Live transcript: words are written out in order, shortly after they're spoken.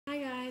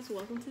guys,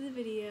 welcome to the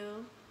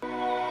video.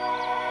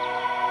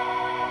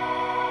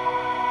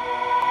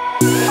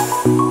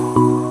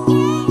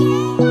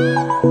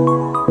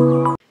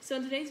 So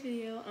in today's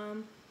video,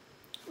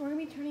 we're gonna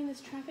be turning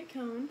this traffic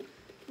cone,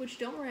 which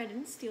don't worry, I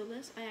didn't steal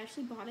this. I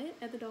actually bought it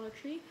at the Dollar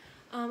Tree.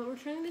 But we're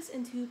turning this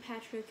into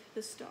Patrick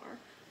the Star.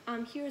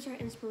 Here's our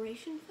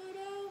inspiration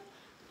photo.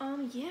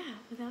 Yeah,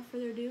 without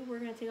further ado, we're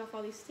gonna take off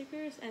all these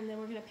stickers and then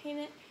we're gonna paint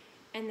it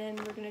and then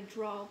we're gonna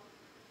draw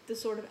the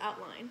sort of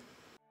outline.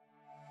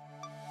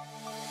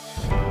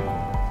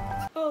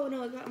 Oh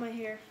no, it got my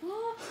hair.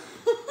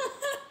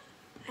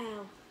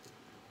 Ow.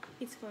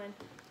 It's fine.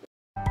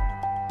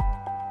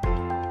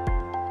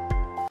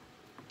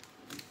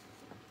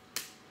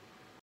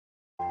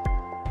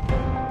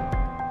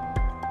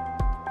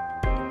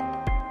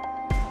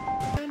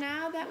 So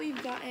now that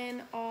we've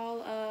gotten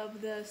all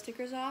of the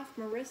stickers off,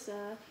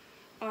 Marissa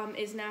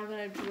is now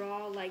gonna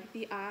draw like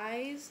the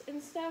eyes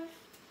and stuff.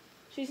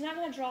 She's not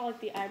gonna draw like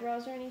the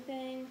eyebrows or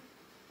anything,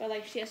 but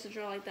like she has to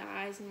draw like the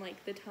eyes and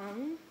like the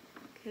tongue,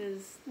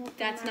 because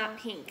that's not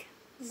pink.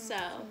 So,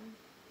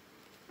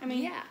 I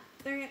mean, yeah.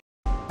 They're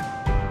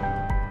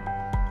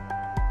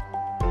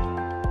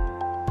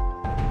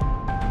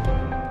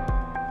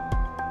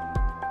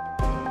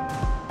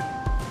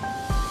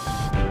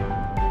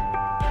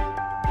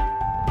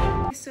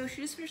So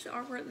she just finished the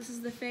artwork. This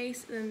is the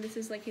face, and then this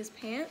is like his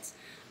pants.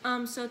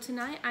 So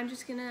tonight I'm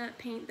just gonna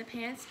paint the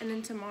pants, and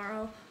then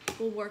tomorrow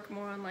we'll work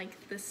more on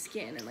like the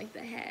skin and like the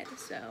head.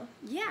 So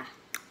yeah.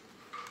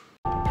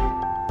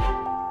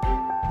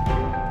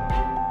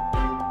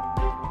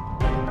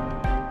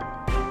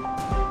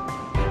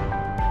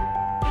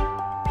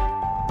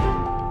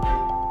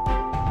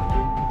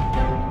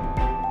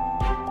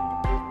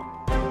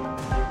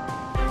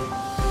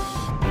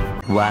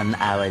 One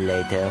hour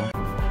later.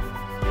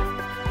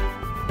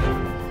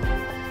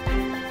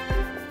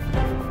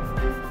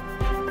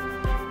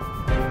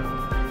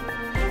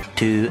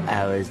 Two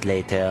hours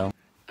later.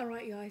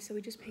 Alright guys, so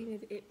we just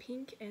painted it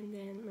pink and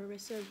then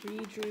Marissa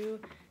redrew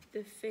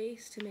the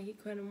face to make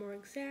it kind of more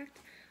exact.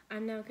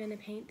 I'm now going to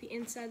paint the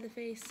inside of the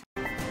face.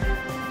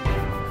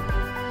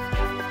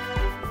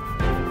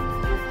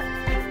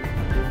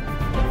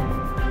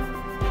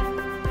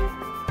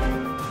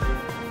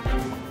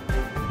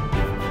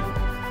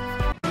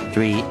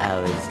 Three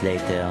hours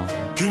later.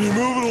 Can you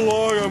move it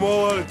along? I'm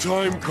all out of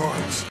time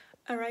cards.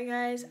 Alright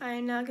guys, I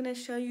am now going to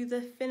show you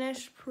the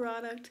finished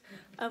product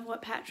of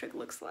what Patrick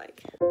looks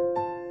like.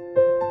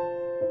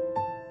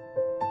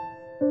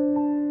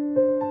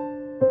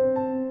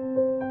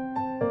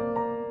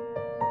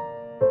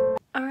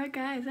 Alright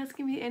guys, that's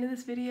going to be the end of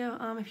this video.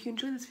 If you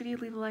enjoyed this video,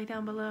 leave a like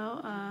down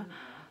below.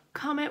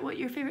 Comment what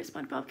your favorite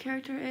SpongeBob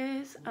character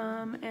is.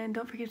 And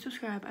don't forget to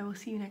subscribe. I will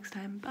see you next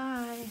time.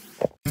 Bye!